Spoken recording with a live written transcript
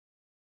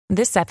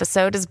This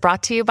episode is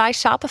brought to you by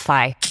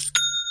Shopify.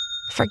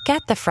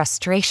 Forget the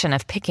frustration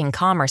of picking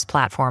commerce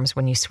platforms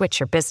when you switch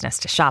your business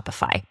to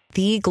Shopify,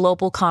 the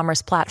global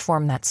commerce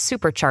platform that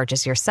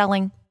supercharges your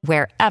selling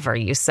wherever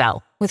you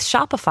sell. With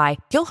Shopify,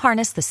 you'll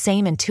harness the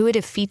same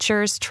intuitive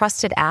features,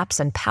 trusted apps,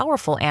 and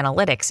powerful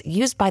analytics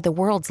used by the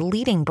world's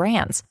leading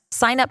brands.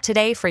 Sign up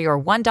today for your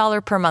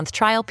 $1 per month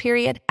trial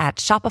period at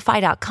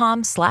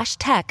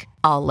shopify.com/tech,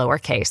 all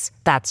lowercase.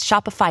 That's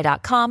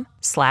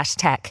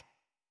shopify.com/tech.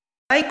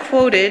 I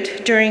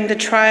quoted during the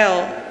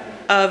trial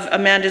of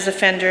Amanda's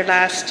offender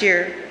last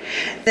year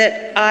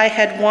that I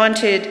had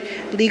wanted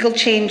legal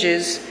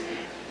changes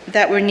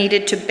that were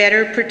needed to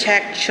better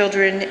protect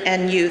children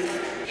and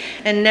youth.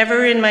 And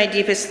never in my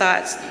deepest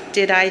thoughts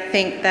did I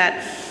think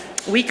that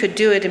we could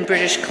do it in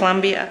British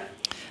Columbia.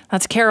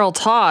 That's Carol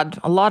Todd.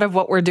 A lot of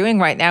what we're doing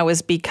right now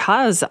is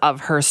because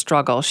of her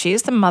struggle. She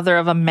is the mother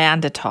of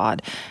Amanda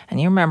Todd. And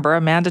you remember,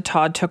 Amanda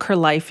Todd took her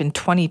life in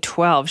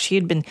 2012. She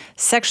had been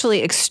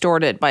sexually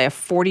extorted by a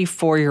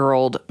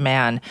 44-year-old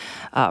man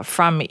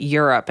from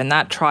Europe. And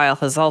that trial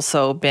has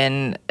also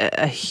been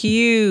a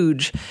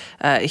hugely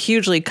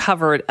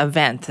covered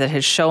event that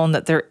has shown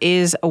that there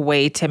is a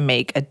way to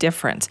make a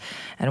difference.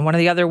 And one of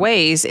the other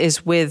ways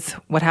is with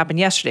what happened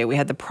yesterday. We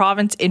had the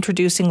province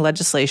introducing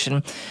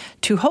legislation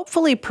to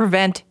hopefully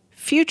prevent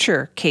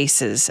future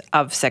cases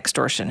of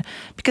sextortion.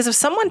 Because if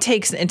someone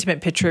takes an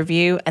intimate picture of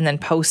you and then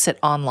posts it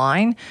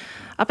online,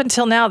 up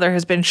until now, there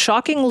has been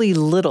shockingly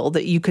little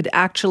that you could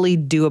actually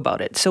do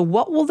about it. So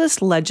what will this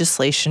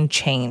legislation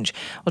change?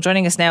 Well,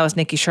 joining us now is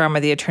Nikki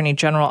Sharma, the Attorney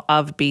General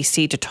of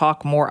BC, to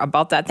talk more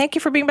about that. Thank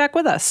you for being back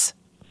with us.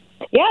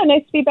 Yeah,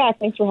 nice to be back.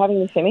 Thanks for having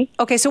me, Simi.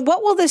 Okay, so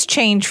what will this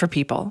change for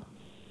people?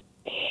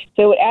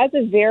 So it adds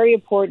a very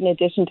important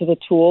addition to the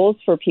tools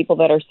for people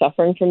that are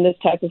suffering from this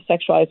type of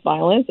sexualized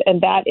violence,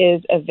 and that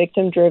is a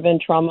victim-driven,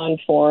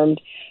 trauma-informed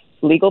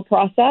legal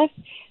process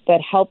that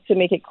helps to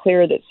make it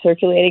clear that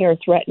circulating or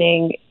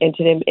threatening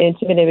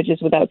intimate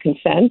images without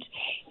consent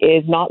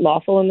is not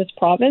lawful in this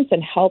province,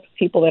 and helps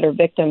people that are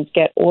victims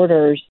get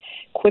orders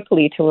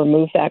quickly to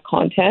remove that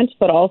content,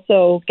 but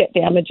also get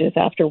damages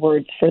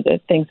afterwards for the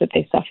things that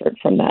they suffered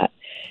from that.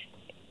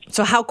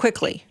 So how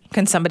quickly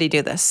can somebody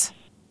do this?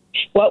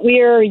 What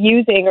we are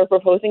using or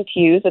proposing to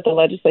use that the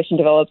legislation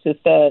develops is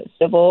the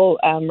Civil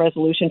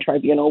Resolution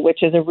Tribunal,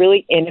 which is a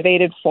really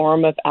innovative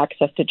form of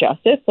access to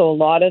justice. So a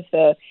lot of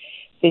the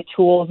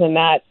tools in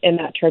that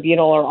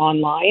tribunal are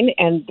online,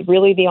 and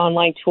really the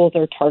online tools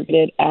are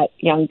targeted at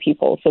young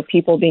people. So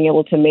people being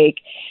able to make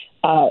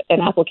an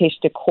application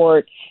to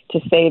court to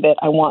say that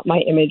I want my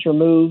image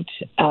removed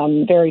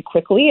very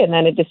quickly, and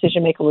then a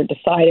decision maker would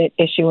decide it,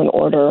 issue an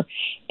order,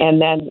 and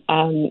then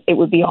it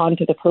would be on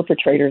to the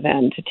perpetrator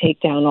then to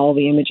take down all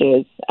the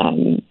images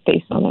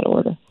based on that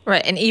order.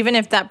 Right, and even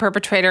if that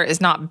perpetrator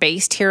is not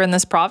based here in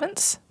this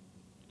province?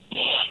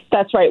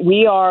 That's right.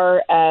 We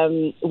are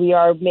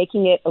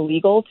making it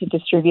illegal to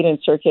distribute and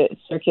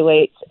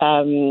circulate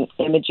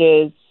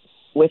images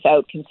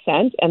without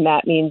consent, and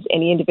that means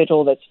any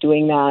individual that's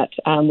doing that,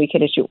 we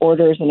can issue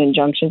orders and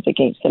injunctions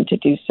against them to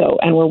do so.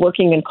 And we're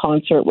working in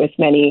concert with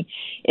many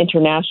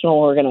international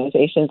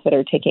organizations that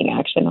are taking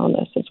action on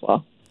this as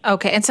well.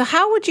 Okay, and so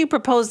how would you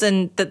propose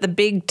then that the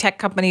big tech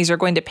companies are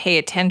going to pay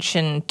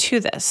attention to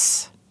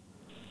this?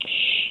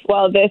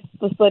 Well, this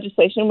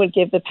legislation would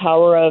give the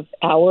power of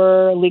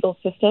our legal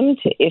system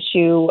to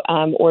issue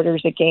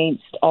orders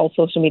against all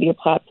social media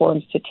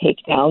platforms to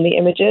take down the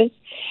images.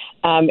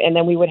 And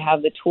then we would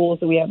have the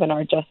tools that we have in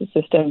our justice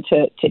system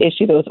to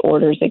issue those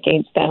orders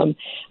against them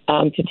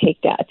to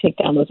take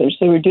down those orders.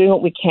 So we're doing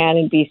what we can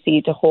in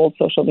BC to hold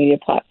social media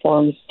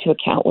platforms to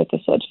account with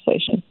this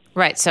legislation.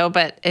 Right. So,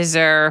 but has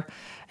there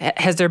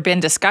been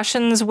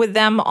discussions with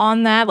them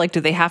on that? Like, do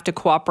they have to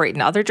cooperate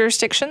in other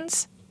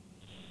jurisdictions?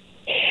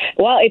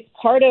 Well, it's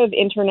part of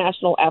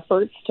international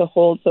efforts to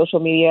hold social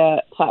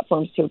media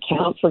platforms to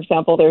account. For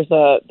example, there's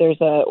a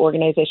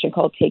organization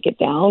called Take It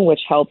Down,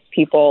 which helps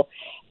people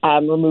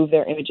remove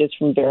their images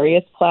from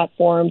various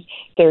platforms.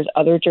 There's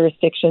other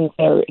jurisdictions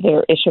that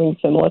are issuing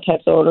similar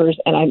types of orders,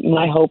 and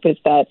my hope is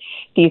that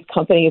these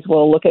companies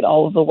will look at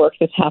all of the work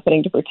that's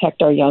happening to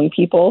protect our young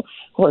people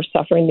who are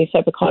suffering these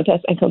type of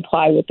contests and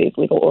comply with these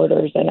legal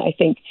orders. And I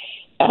think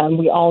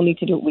we all need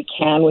to do what we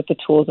can with the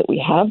tools that we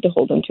have to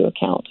hold them to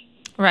account.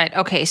 Right.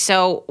 Okay.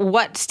 So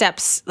what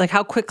steps, like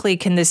how quickly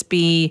can this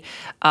be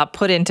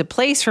put into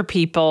place for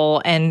people?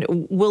 And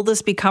will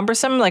this be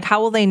cumbersome? Like how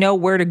will they know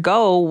where to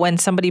go when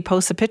somebody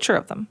posts a picture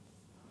of them?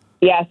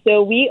 Yeah,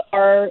 so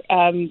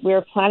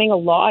we're planning a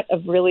lot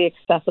of really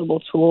accessible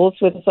tools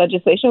with this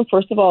legislation.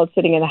 First of all, it's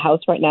sitting in the House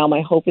right now.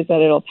 My hope is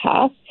that it'll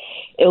pass.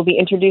 It'll be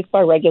introduced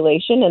by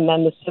regulation, and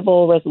then the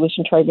Civil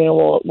Resolution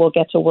Tribunal will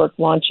get to work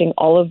launching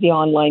all of the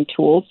online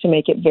tools to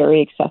make it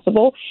very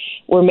accessible.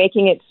 We're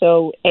making it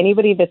so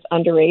anybody that's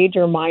underage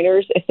or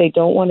minors, if they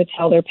don't want to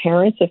tell their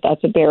parents, if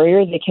that's a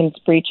barrier, they can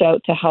reach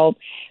out to help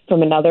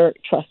from another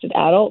trusted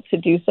adult to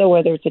do so,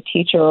 whether it's a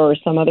teacher or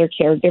some other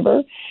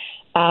caregiver.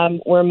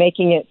 We're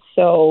making it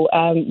so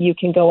you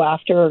can go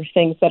after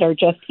things that are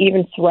just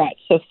even threats.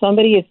 So if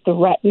somebody is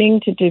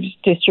threatening to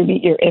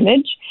distribute your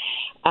image,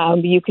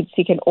 you could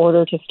seek an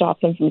order to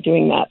stop them from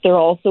doing that. There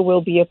also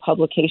will be a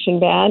publication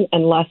ban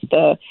unless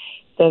the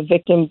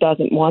victim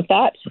doesn't want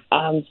that,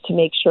 to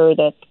make sure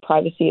that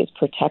privacy is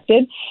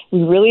protected.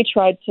 We really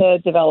tried to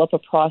develop a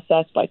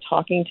process by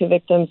talking to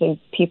victims and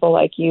people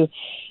like you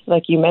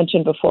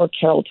mentioned before,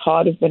 Carol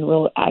Todd, have been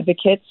real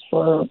advocates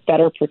for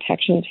better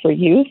protections for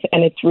youth.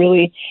 And it's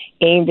really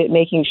aimed at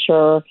making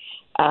sure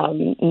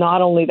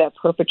not only that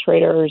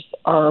perpetrators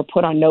are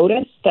put on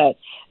notice, that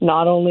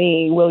not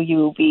only will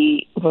you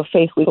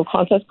face legal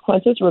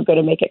consequences, we're going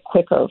to make it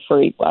quicker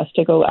for us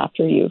to go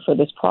after you, for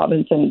this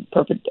province and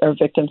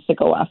victims to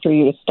go after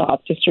you to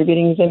stop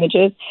distributing these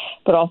images.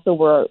 But also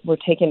we're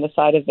taking the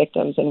side of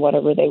victims and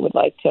whatever they would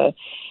like to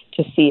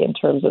see in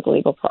terms of the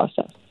legal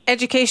process.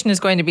 Education is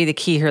going to be the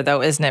key here,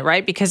 though, isn't it?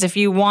 Right? Because if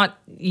you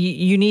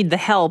need the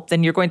help,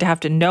 then you're going to have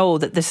to know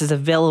that this is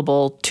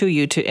available to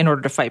you in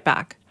order to fight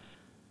back.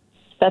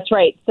 That's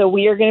right. So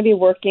we are going to be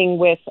working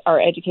with our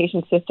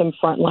education system,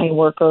 frontline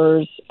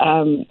workers,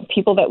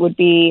 people that would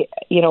be,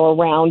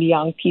 around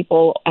young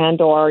people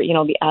and or,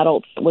 the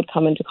adults that would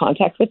come into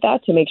contact with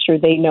that to make sure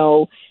they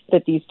know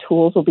that these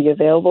tools will be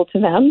available to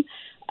them.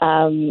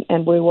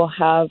 And we will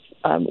have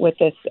with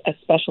this a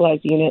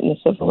specialized unit in the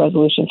Civil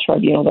Resolution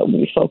Tribunal that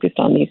will be focused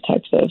on these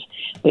types of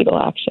legal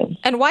actions.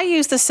 And why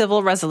use the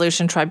Civil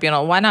Resolution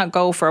Tribunal? Why not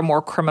go for a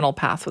more criminal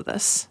path with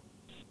this?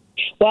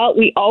 Well,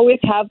 we always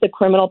have the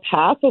criminal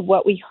path. Of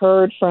what we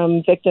heard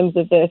from victims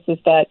of this is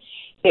that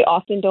they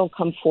often don't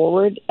come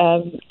forward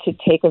to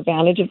take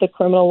advantage of the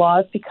criminal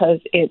laws because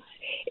it's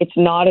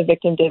not a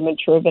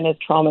victim-driven as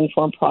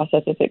trauma-informed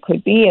process as it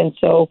could be. And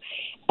so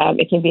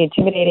it can be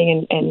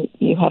intimidating and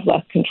you have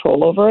less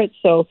control over it.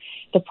 So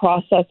the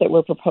process that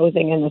we're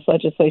proposing in this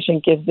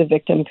legislation gives the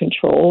victim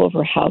control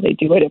over how they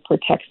do it. It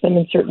protects them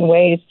in certain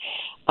ways.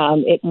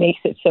 It makes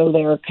it so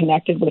they're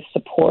connected with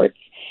supports.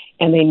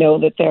 And they know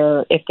that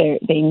if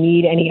they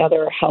need any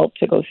other help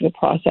to go through the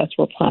process,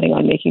 we're planning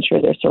on making sure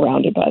they're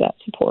surrounded by that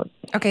support.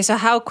 Okay, so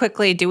how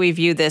quickly do we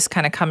view this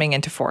kind of coming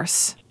into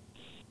force?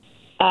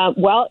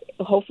 Well,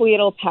 hopefully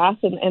it'll pass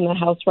in the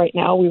House right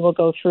now. We will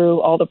go through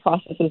all the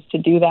processes to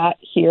do that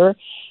here.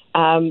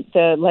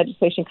 The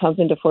legislation comes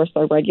into force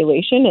by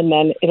regulation, and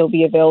then it'll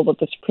be available at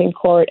the Supreme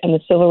Court, and the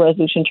Civil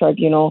Resolution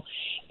Tribunal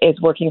is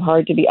working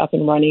hard to be up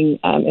and running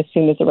as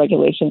soon as the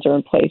regulations are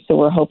in place. So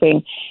we're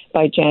hoping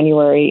by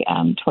January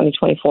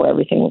 2024,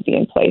 everything will be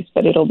in place,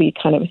 but it'll be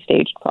kind of a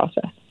staged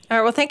process. All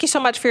right. Well, thank you so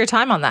much for your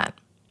time on that.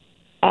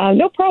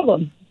 No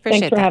problem.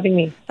 Appreciate Thanks for having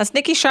me. That's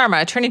Nikki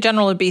Sharma, Attorney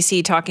General of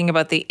BC, talking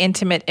about the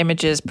Intimate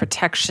Images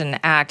Protection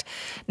Act.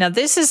 Now,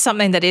 this is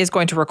something that is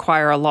going to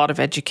require a lot of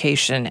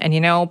education.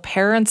 And,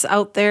 parents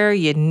out there,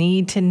 you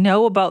need to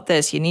know about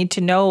this. You need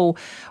to know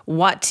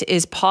what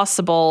is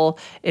possible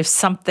if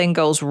something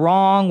goes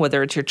wrong,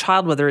 whether it's your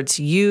child, whether it's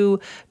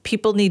you.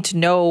 People need to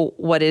know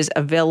what is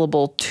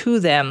available to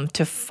them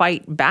to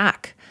fight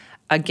back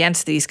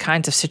against these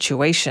kinds of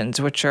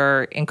situations, which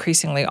are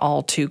increasingly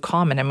all too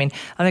common. I mean,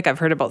 I think I've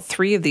heard about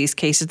 3 of these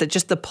cases that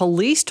just the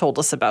police told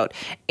us about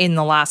in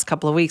the last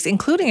couple of weeks,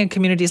 including in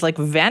communities like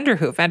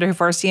Vanderhoof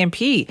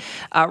RCMP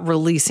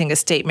releasing a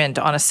statement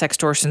on a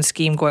sextortion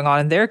scheme going on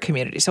in their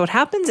community. So it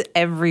happens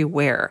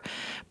everywhere.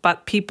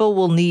 But people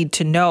will need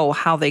to know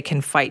how they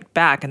can fight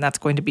back, and that's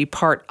going to be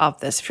part of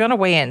this. If you want to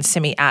weigh in,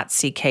 send me at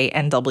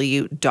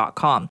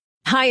cknw.com.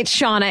 Hi, it's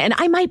Shauna, and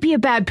I might be a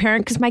bad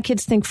parent because my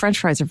kids think French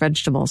fries are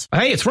vegetables.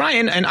 Hey, it's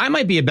Ryan, and I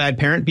might be a bad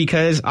parent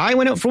because I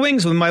went out for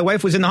wings when my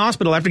wife was in the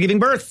hospital after giving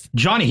birth.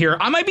 Johnny here.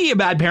 I might be a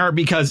bad parent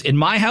because in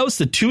my house,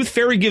 the tooth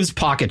fairy gives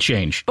pocket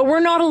change. But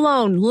we're not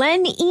alone.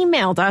 Len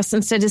emailed us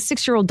and said his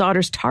 6-year-old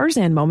daughter's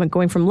Tarzan moment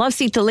going from love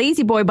seat to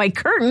lazy boy by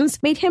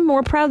curtains made him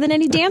more proud than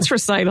any dance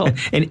recital.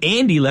 And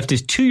Andy left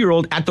his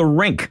 2-year-old at the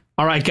rink.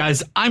 All right,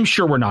 guys, I'm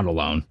sure we're not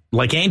alone.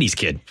 Like Andy's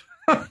kid.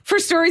 For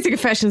stories and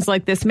confessions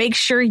like this, make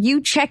sure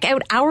you check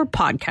out our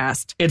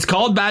podcast. It's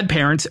called Bad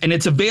Parents, and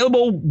it's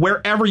available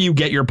wherever you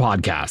get your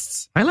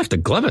podcasts. I left a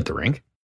glove at the rink.